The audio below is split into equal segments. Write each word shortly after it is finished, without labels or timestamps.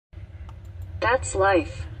That's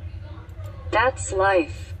life. That's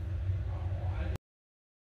life.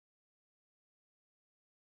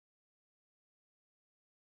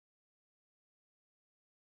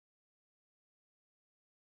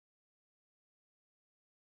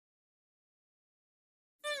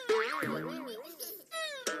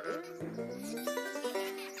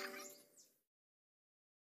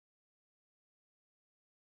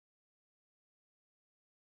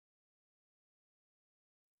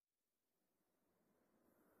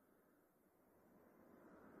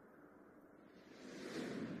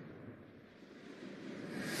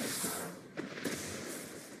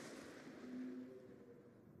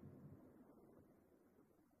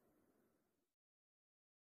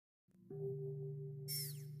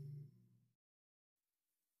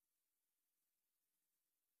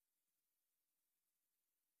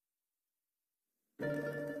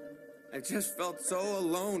 I just felt so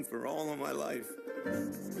alone for all of my life.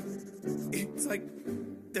 It's like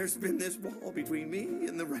there's been this wall between me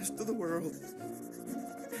and the rest of the world.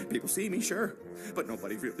 People see me, sure, but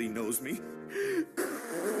nobody really knows me.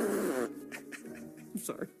 I'm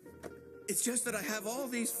sorry. It's just that I have all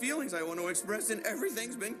these feelings I want to express, and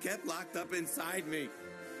everything's been kept locked up inside me.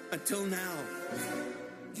 Until now.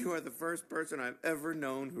 You are the first person I've ever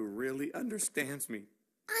known who really understands me.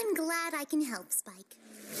 I'm glad I can help, Spike.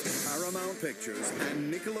 Paramount Pictures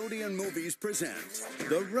and Nickelodeon Movies present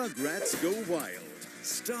The Rugrats Go Wild.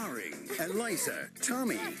 Starring Eliza,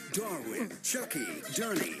 Tommy, Darwin, Chucky,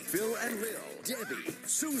 Donnie, Phil and Lil, Debbie,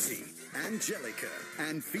 Susie, Angelica,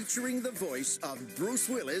 and featuring the voice of Bruce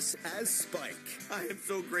Willis as Spike. I am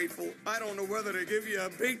so grateful. I don't know whether to give you a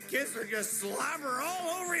big kiss or just slobber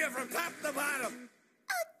all over you from top to bottom.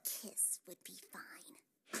 A kiss would be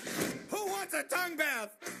fine. Who wants a tongue bath?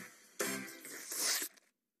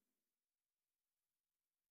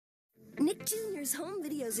 Nick Jr.'s home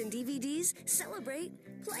videos and DVDs celebrate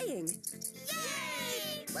playing.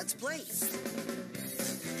 Yay! Let's play.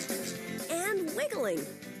 And wiggling.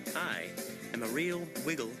 I am a real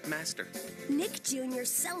wiggle master. Nick Jr.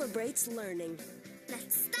 celebrates learning.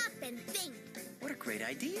 Let's stop and think. What a great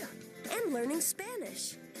idea. And learning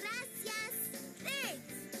Spanish. Gracias.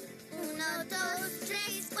 Thanks. Uno, dos,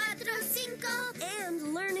 tres, cuatro, cinco.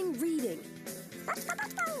 And learning reading.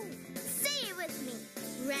 Say it with me.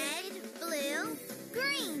 Red, blue,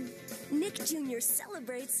 green. Nick Jr.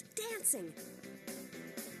 celebrates dancing.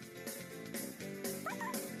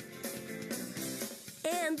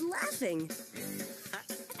 And laughing.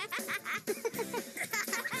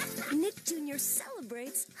 Nick Jr.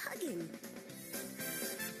 celebrates hugging.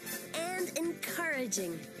 And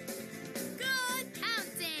encouraging. Good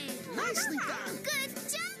counting. Nicely done. Good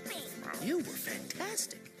jumping. You were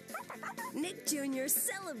fantastic. Nick Jr.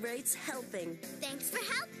 celebrates helping. Thanks for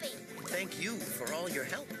helping. Thank you for all your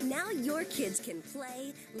help. Now your kids can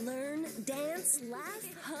play, learn, dance, laugh,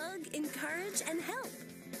 hug, encourage, and help.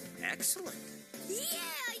 Excellent. Yeah,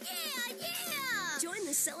 yeah, yeah. Join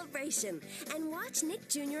the celebration and watch Nick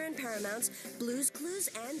Jr. and Paramount's Blue's Clues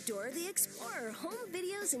and Dora the Explorer home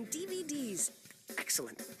videos and DVDs.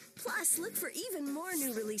 Excellent. Plus, look for even more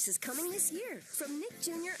new releases coming this year from Nick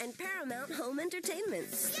Jr. and Paramount Home Entertainment.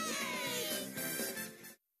 Yay!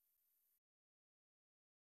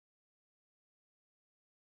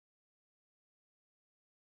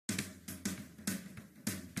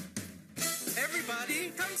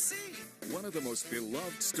 Everybody, come see! One of the most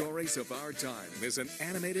beloved stories of our time is an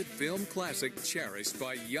animated film classic cherished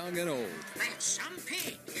by young and old. That some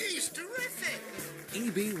pig, he's terrific!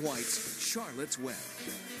 E.B. White's Charlotte's Web.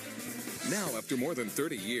 Now, after more than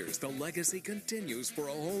 30 years, the legacy continues for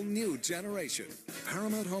a whole new generation.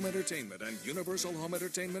 Paramount Home Entertainment and Universal Home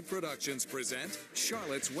Entertainment Productions present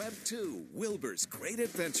Charlotte's Web 2, Wilbur's Great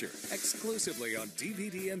Adventure, exclusively on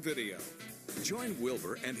DVD and video. Join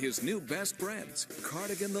Wilbur and his new best friends,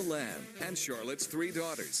 Cardigan the Lamb, and Charlotte's three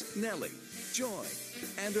daughters, Nellie, Joy,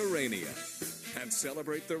 and Urania. And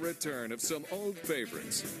celebrate the return of some old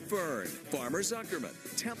favorites, Fern, Farmer Zuckerman,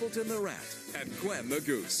 Templeton the Rat, and Gwen the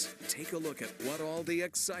Goose. Take a look at what all the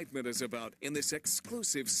excitement is about in this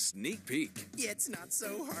exclusive sneak peek. It's not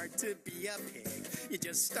so hard to be a pig. You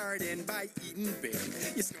just start in by eating big.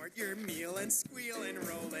 You snort your meal and squeal and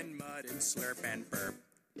roll in mud and slurp and burp.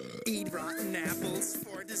 Eat rotten apples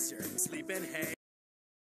for dessert. Sleep in hay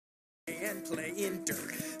and play in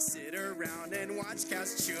dirt. Sit around and watch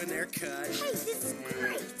cows chewing their cud. Hey, this is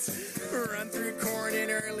great. Run through corn in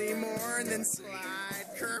early morn, then slide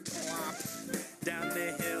kerplop down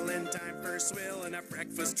the hill in time for swill and a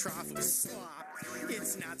breakfast trough of slop.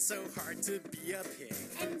 It's not so hard to be a pig.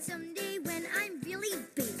 And someday when I'm really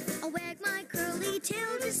big, I'll wag my curly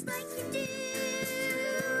tail just like you do.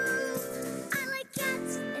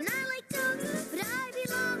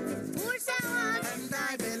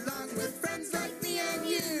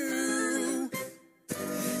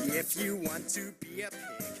 want to be a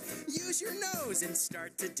pig, use your nose and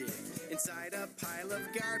start to dig inside a pile of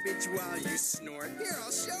garbage while you snort. Here,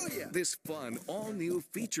 I'll show you. This fun, all-new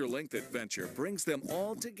feature-length adventure brings them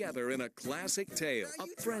all together in a classic tale of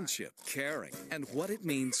friendship, caring, and what it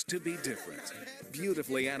means to be different.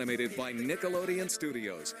 Beautifully animated by Nickelodeon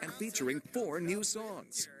Studios and featuring 4 new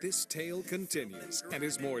songs. This tale continues and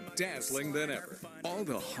is more dazzling than ever. All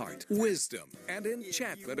the heart, wisdom, and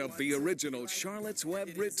enchantment of the original Charlotte's Web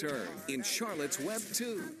return in Charlotte's Web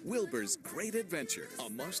 2, Wilbur's Great Adventure, a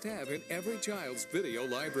must-have in every child's video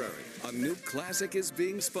library. A new classic is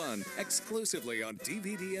being spun exclusively on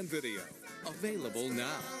DVD and video. Available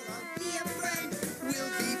now. Be a friend, we'll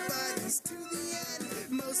be buddies to the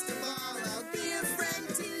end. Most of all,